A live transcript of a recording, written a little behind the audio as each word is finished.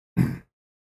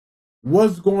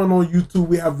What's going on, YouTube?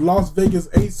 We have Las Vegas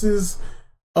Aces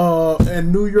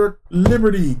and New York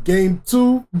Liberty. Game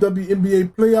 2,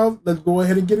 WNBA playoffs. Let's go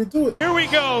ahead and get into it. Here we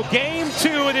go. Game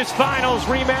 2 of this finals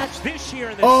rematch this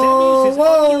year in the semis is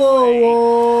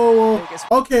whoa.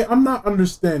 Okay, I'm not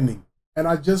understanding. And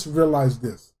I just realized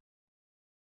this.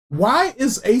 Why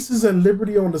is Aces and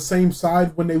Liberty on the same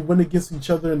side when they went against each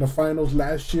other in the finals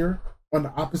last year on the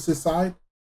opposite side?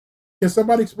 Can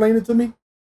somebody explain it to me?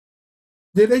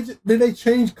 Did they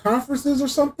change conferences or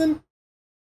something?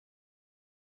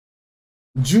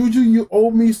 Juju, you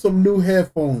owe me some new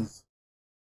headphones.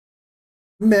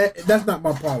 Man, that's not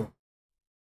my problem.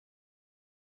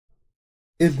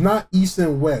 It's not East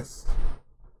and West.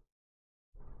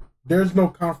 There's no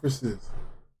conferences.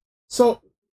 So,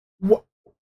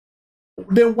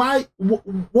 then why?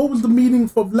 What was the meeting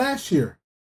for last year?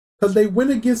 Because they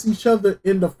went against each other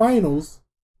in the finals.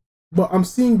 But I'm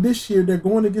seeing this year they're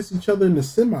going against each other in the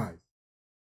semis.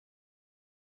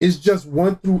 It's just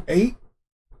 1 through 8.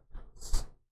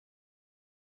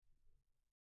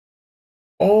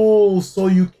 Oh, so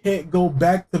you can't go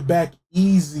back to back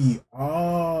easy.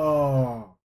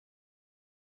 Oh.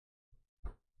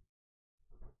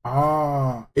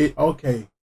 Okay.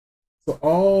 So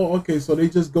okay, so they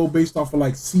just go based off of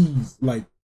like C's, like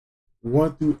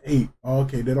 1 through 8.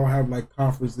 Okay, they don't have like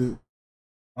conferences.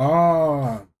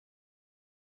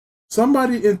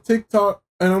 Somebody in TikTok,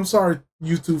 and I'm sorry,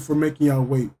 YouTube, for making y'all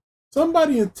wait.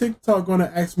 Somebody in TikTok gonna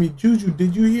ask me, Juju,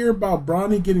 did you hear about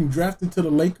Bronny getting drafted to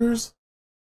the Lakers?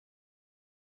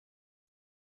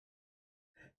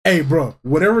 Hey, bro,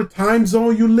 whatever time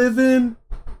zone you live in,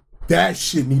 that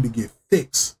shit need to get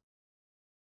fixed.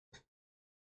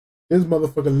 This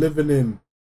motherfucker living in,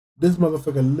 that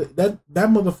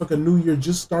motherfucker New Year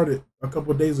just started a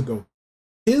couple of days ago.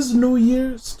 His New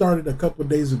Year started a couple of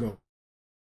days ago.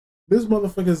 This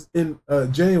motherfucker's in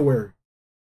January.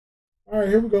 All right,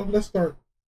 here we go. Let's start.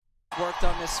 Worked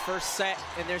on this first set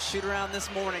in their shoot around this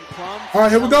morning. Plum. All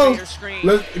right, here we go.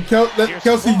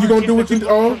 Kelsey, you gonna do what you do?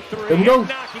 Oh, here we go.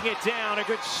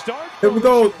 Here we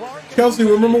go. Kelsey,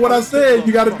 remember what I said?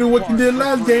 You got to do what you did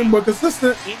last game, but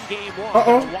consistent.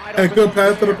 And good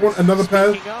pass to the point. Another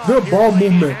pass. Good ball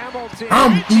movement.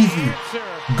 I'm easy.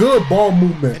 Good ball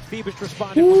movement.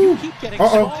 AJ,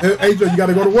 you got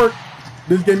to go to work.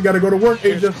 This game got to go to work,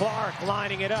 AJ. Clark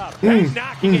lining it up.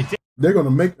 Knocking it down. They're gonna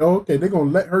make. Oh, okay, they're gonna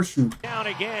let her shoot. Down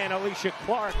again, Alicia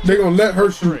Clark. They're gonna let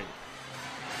her shoot.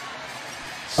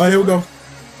 All right, here we go.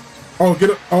 Oh, get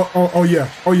it. Oh yeah.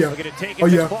 Oh yeah. Oh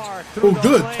yeah. Oh,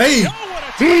 good take.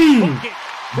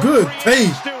 Good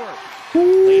take.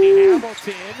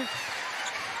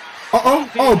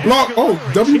 Oh, block. Oh,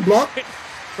 W block.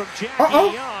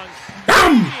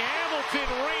 Damn.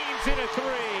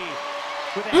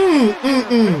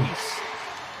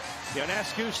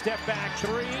 Ionescu step back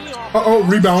 3.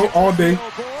 Rebound all day.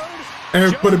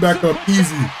 And put it back up.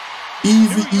 Easy.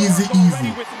 Easy.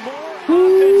 With more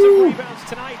offensive rebounds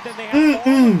tonight than they had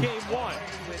all in game 1.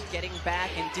 With getting back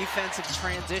in defensive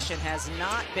transition has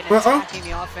not been attacking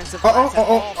the offensive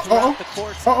throughout the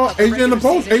course. AJ in the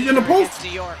post. AJ in the post.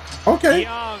 New York. Okay.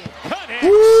 Young connects.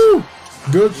 Woo.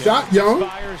 Good shot, Young.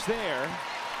 Fires there.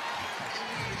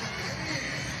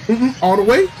 All the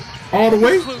way. All the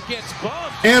way.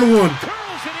 And one.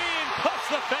 Curls it in, puts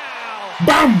the foul.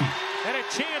 Bam. And a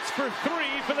chance for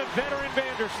 3 for the veteran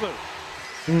Vandersloot.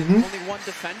 Only one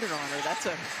defender on her. That's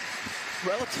a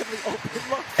relatively open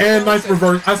look. And nice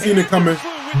reverse. I seen it coming.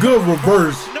 Good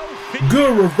reverse.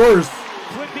 Good reverse.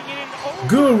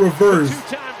 Good reverse.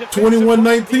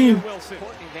 21-19.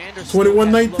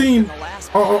 21-19.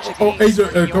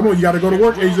 Asia, come on, you got to go to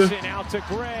work, Asia.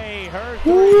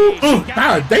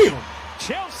 God damn.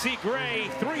 Chelsea Gray,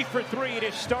 3 for 3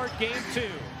 to start game 2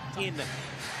 in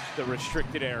the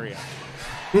restricted area.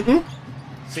 Sydney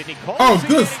Cole. Oh,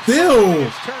 good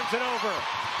steal. Turns it over.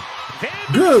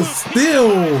 Good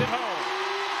steal.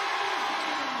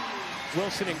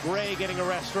 Wilson and Gray getting a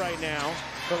rest right now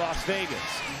for Las Vegas.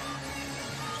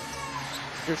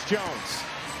 Here's Jones.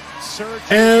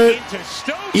 And into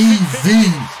Stokes.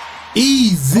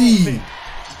 Easy.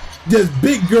 Just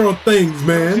big girl things,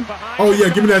 man. Oh yeah,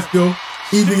 give me that skill.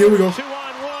 Easy, here we go.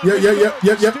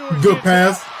 Yep. Good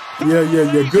pass. Yeah.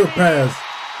 Good pass.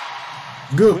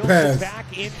 Good pass.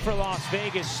 Back in for Las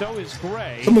Vegas. So is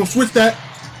Gray. Come on, switch that.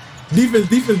 Defense.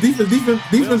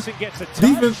 Wilson gets a touch.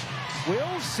 Defense.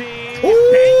 Wilson.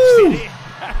 Ooh.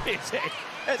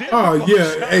 Oh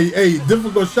yeah. Hey,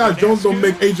 difficult shot. Jones gonna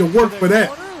make Agent work for that.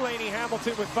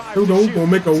 Who's gonna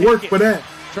make her work for that?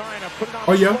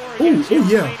 Oh yeah. Oh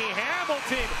yeah.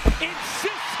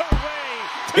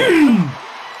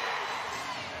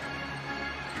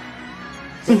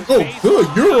 Oh, good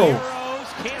Euro.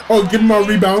 Oh, give him my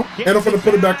rebound, and I'm gonna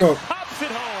put it back up.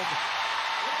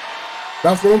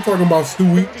 That's what I'm talking about,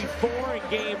 Stewie. 34 in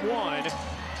game 1.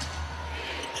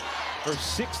 Her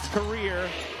 6th career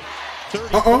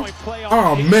 30-point playoff.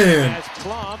 Oh man.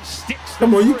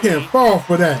 Come on, you can't fall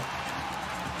for that.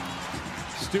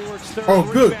 Oh,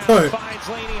 good cut.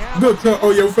 Good cut. Oh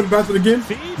yeah, we're finna pass it again.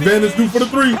 Van is due for the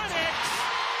 3.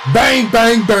 Bang,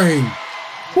 bang, bang.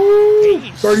 Woo!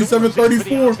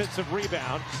 37-34.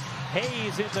 Rebound.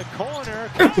 Hayes in the corner.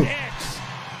 Connects.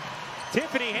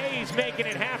 Tiffany Hayes making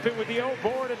it happen with the O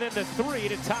board and then the 3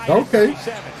 to tie. Okay.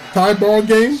 Tie ball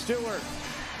game. Stewart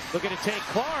looking to take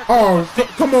Clark. Oh,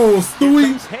 come on,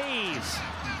 Stewie. Hayes.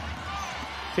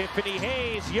 Tiffany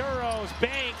Hayes, Euros,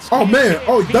 Banks. Oh man.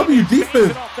 Oh, W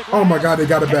defense. Oh my God, they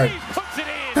got it back.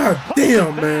 God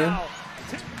damn, man.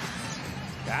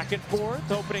 Back and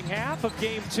forth, opening half of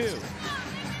game 2.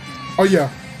 Oh yeah.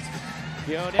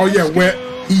 Oh yeah, wet,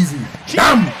 easy.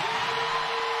 Damn.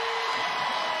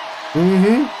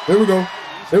 There we go.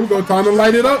 There we go. Time to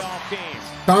light it up.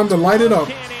 Time to light it up.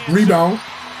 Rebound.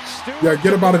 Yeah,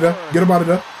 get up out of there. Get up out of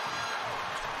there.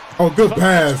 Oh, good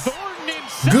pass.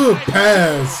 Good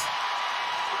pass.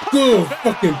 Good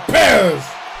fucking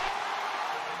pass.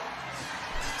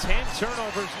 10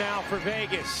 turnovers now for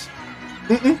Vegas.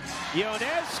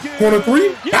 Ionescu. Corner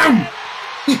 3. Damn.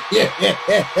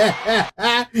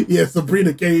 Yeah,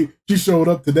 Sabrina came. She showed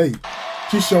up today.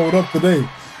 She showed up today.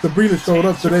 Sabrina showed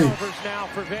up today. Now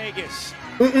for Vegas.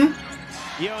 Hey,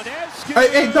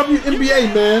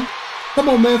 WNBA, man. Come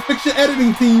on, man. Fix your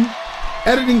editing team.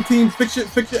 Editing team. Fix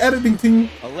your editing team.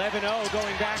 11-0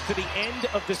 going back to the end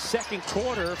of the 2nd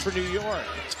quarter for New York.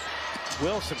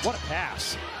 Wilson, what a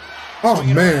pass. Oh,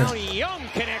 swinging man. Around, Young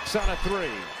connects on a 3.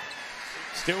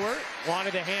 Stewart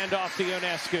wanted to hand off to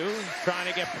Ionescu, trying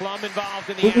to get Plum involved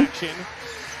in the action.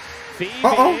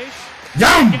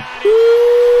 Yum!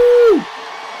 Woo!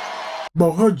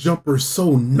 But her jumper's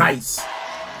so nice.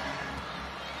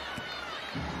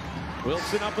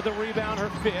 Wilson up with the rebound, her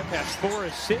 5th, has 4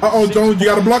 assists. Jones, you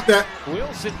gotta block that.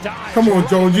 Wilson dives. Come on,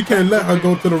 Jones, you can't let her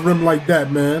go to the rim like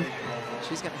that, man.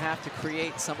 She's gonna have to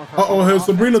create some of her. Here's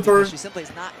Sabrina turn. She simply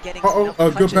is not getting.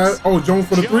 Good pass. Oh, Jones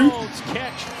for the 3.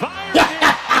 Catch fire.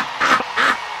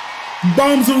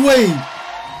 Bombs away.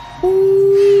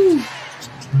 Ooh.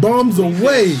 Bombs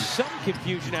away. Some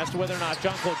confusion as to whether or not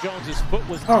Jonquil Jones's foot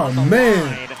was on the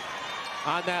line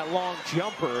on that long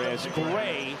jumper as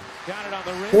Gray got it on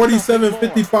the rim.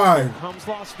 47-55. Comes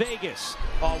Las Vegas.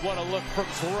 Oh, what a look from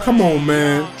Gray. Come on,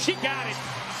 man. She got it.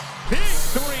 Big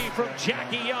 3 from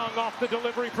Jackie Young off the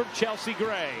delivery from Chelsea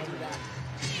Gray.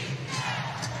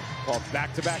 Well,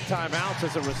 back-to-back timeouts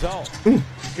as a result.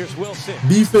 Here's Wilson.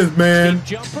 Defense, man. Big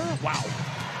jumper. Wow.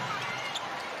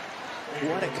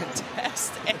 What a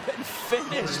contest and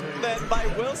finish then by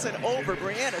Wilson over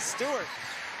Brianna Stewart.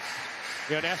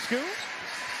 Ionescu.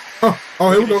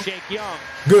 Here we go.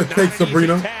 Good take,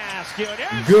 Sabrina.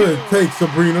 Good take,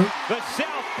 Sabrina. The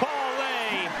southpaw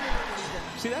lay.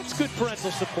 See, that's good parental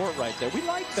support right there. We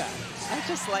like that. I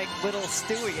just like little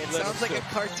Stewie. It sounds like a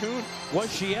cartoon.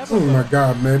 Was she ever? Oh my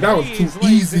God, man. That was too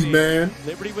easy, man.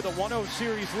 Liberty with a 1-0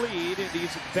 series lead in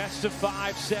these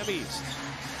best-of-5 semis.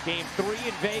 Game 3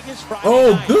 in Vegas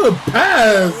Friday night. Good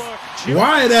pass.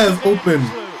 Wide ass open.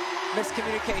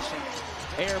 Miscommunication.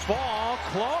 Air ball.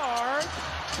 Clark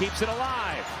keeps it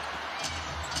alive.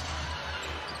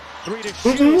 3 to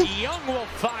shoot. Young will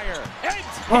fire.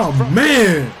 Oh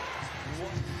man.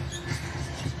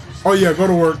 Oh yeah, go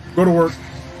to work. Go to work.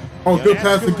 Oh, good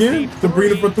pass again.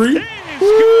 Sabrina for 3.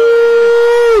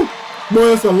 Woo!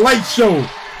 Boy, it's a light show.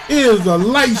 It is a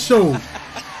light show.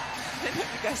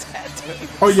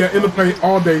 Oh yeah, in the paint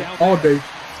all day, all day,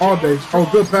 all day. Oh,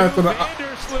 good pass to the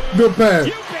good pass.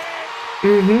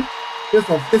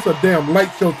 It's a damn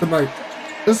light show tonight.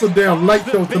 It's a damn light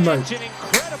show tonight.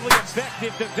 Incredibly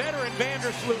effective. The veteran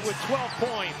Vandersloot with 12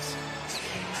 points.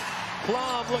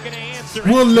 Plum looking to answer.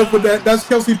 We'll live with that. That's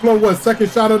Kelsey Plum. What, 2nd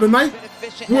shot of the night?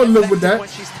 We'll live with that. When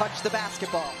she's touched the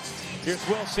basketball. Here's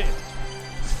Wilson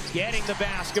getting the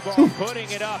basketball,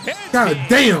 putting it up. God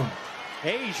damn.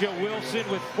 Asia Wilson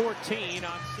with 14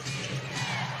 on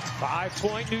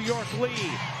 5-point New York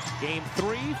lead. Game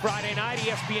 3, Friday night,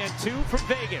 ESPN 2 from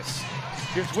Vegas.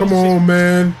 Here's Wilson. Come on,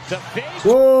 man.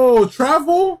 Whoa,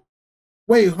 travel?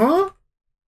 Wait, huh?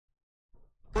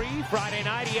 3, Friday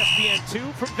night, ESPN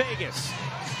 2 from Vegas.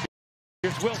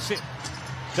 Here's Wilson.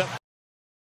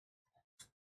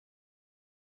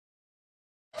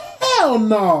 Hell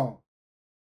no.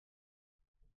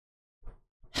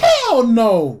 Hell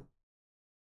no.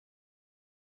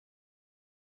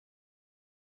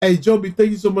 Hey, Joby,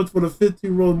 thank you so much for the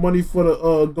 15 roll money for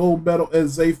the gold medal and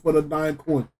Zay for the 9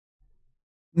 coin.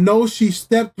 No, she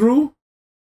stepped through.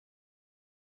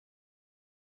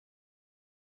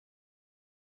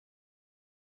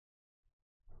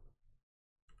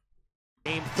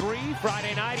 Game 3,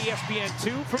 Friday night, ESPN 2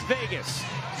 from Vegas.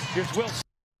 Here's Wilson.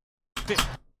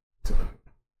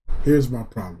 Here's my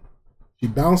problem. She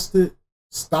bounced it,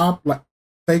 stopped, like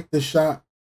faked the shot,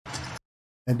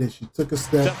 and then she took a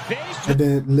step and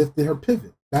then lifted her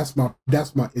pivot. That's my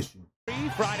issue.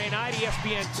 Friday night,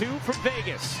 ESPN 2 from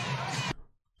Vegas.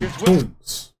 Here's Boom.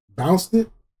 Bounced it,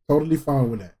 totally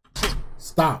fine with that.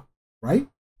 Stop, right?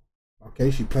 Okay,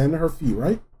 she planted her feet,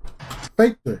 right?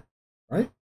 Faked her,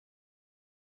 right?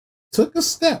 Took a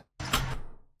step,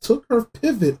 took her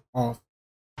pivot off.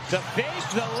 The fake,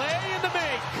 the lay, and the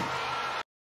make.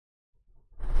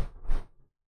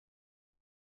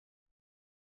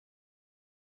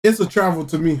 It's a travel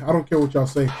to me. I don't care what y'all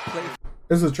say.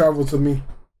 It's a travel to me.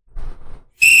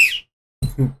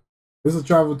 It's a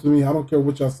travel to me. I don't care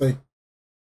what y'all say.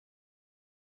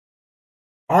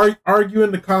 Argue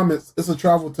in the comments. It's a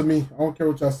travel to me. I don't care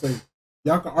what y'all say.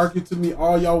 Y'all can argue to me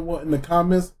all y'all want in the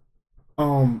comments.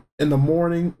 In the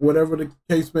morning, whatever the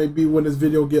case may be, when this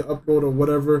video get uploaded or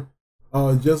whatever.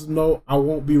 Just know I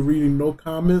won't be reading no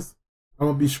comments. I'm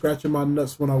gonna be scratching my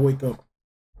nuts when I wake up.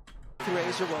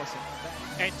 Wilson.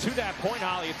 And to that point,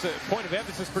 Holly, it's a point of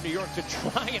emphasis for New York to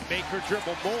try and make her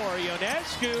dribble more.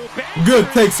 Ionescu.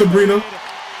 Good take, Sabrina.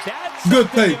 That's good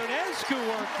take. Ionescu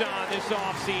worked on this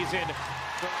offseason.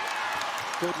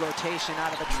 Good rotation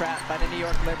out of the trap by the New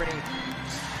York Liberty.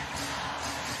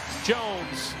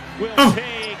 Jones will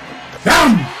take.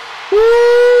 Down.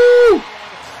 Woo!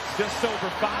 Just over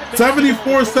 5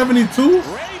 minutes. 74-72.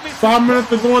 5 minutes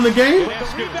to go in the game.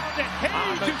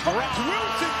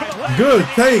 Good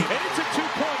take. It's a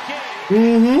 2-point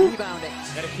game.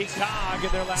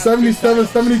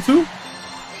 77-72.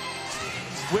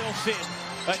 Wilson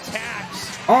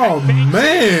attacks. Oh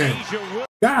man!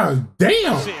 God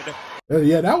damn!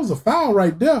 Yeah, that was a foul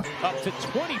right there. Up to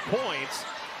 20 points.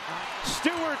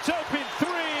 Stewart's open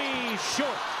 3,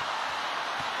 short.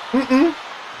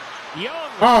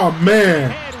 Young. Oh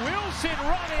man! And Wilson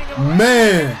running.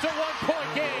 Man! It's a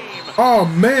 1-point game. Oh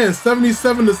man!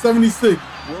 77-76.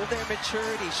 Will their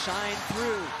maturity shine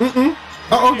through?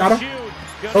 Uh-oh, got him.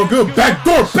 Oh, good.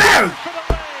 Backdoor pass.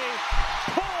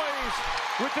 Poised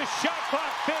with the shot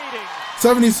clock fading.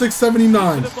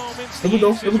 76-79. Here we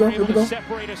go. Here we go. Here we go.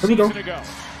 Here we go.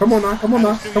 Come on now. Come on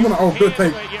now. Come on now. Oh, good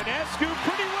take.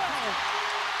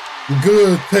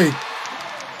 Good take.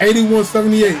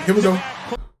 81-78. Here we go.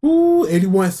 Ooh,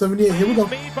 81-78. Here we go.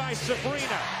 Made by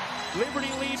Sabrina. Liberty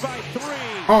lead by 3.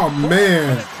 Oh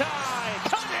man.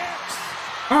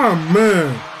 Oh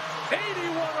man.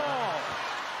 81-all.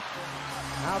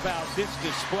 How about this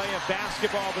display of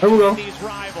basketball Here we go. between these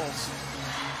rivals?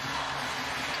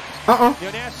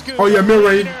 Oh yeah,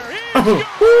 mid-range.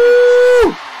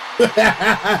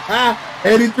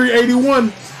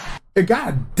 83-81. And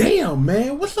god damn,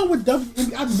 man. What's up with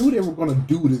WNBA? I knew they were gonna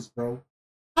do this, bro.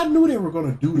 I knew they were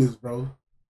gonna do this, bro.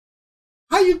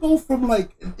 How you go from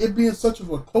like it being such of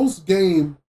a close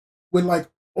game with like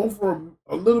over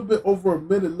a little bit over a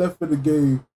minute left in the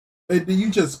game, and then you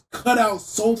just cut out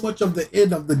so much of the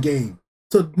end of the game.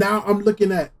 So now I'm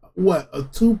looking at what, a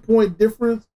 2-point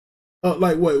difference?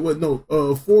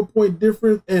 4-point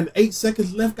difference and 8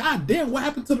 seconds left. God damn, what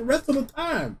happened to the rest of the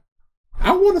time?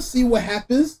 I want to see what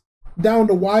happens down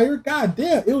the wire. God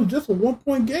damn, it was just a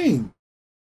 1-point game.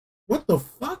 What the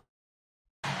fuck?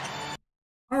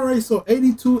 All right, so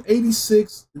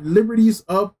 82-86, Liberty's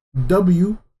up,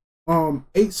 W.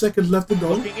 8 seconds left to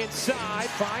go. Looking inside,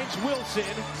 finds Wilson.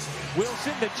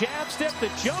 Wilson, the jab step, the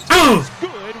jump is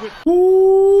good with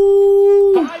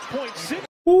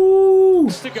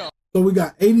 5.6 to go. So we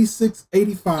got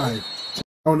 86-85.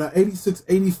 Oh, now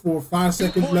 86-84, 5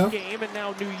 seconds left. Game, and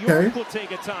now New York will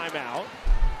take a timeout.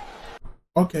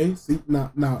 Okay, see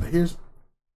now here's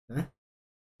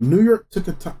New York took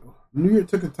a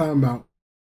timeout,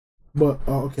 but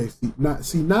okay, see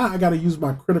now I gotta use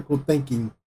my critical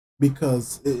thinking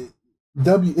because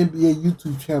WNBA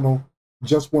YouTube channel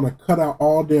just want to cut out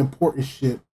all the important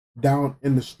shit down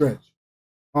in the stretch.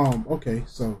 Okay,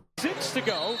 so 6 to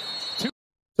go.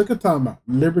 Took a timeout.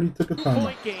 Liberty took a timeout.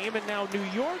 2-point game, and now New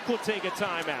York will take a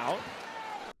timeout.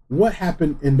 What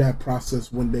happened in that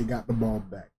process when they got the ball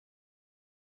back?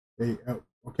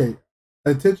 Okay,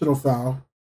 intentional foul.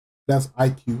 That's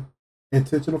IQ.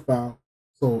 Intentional foul.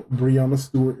 So Breonna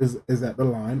Stewart is at the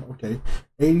line. Okay,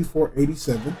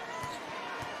 84-87.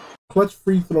 Clutch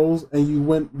free throws and you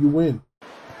win.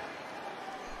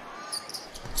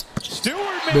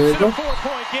 Stewart There you go.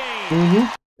 4-point game.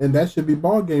 And that should be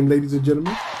ball game, ladies and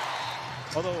gentlemen.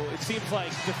 Although it seems like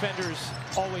defenders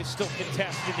always still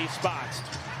contest in these spots.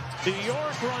 New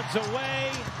York runs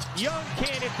away. Young can't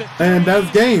hit the three. And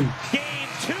that's game. Game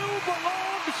 2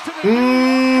 belongs to the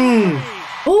New York.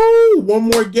 Ooh, one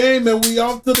more game and we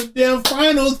off to the damn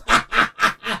finals.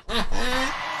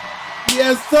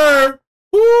 Yes, sir.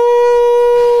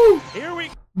 Woo! Here we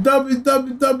go. W.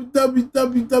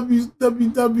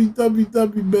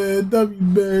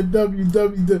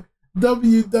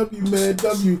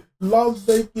 Las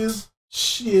Vegas,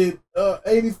 shit.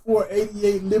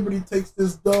 84-88. Liberty takes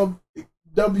this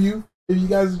W. If you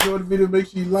guys enjoyed the video, make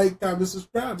sure you like, comment,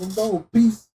 subscribe. I'm gone.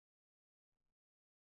 Peace.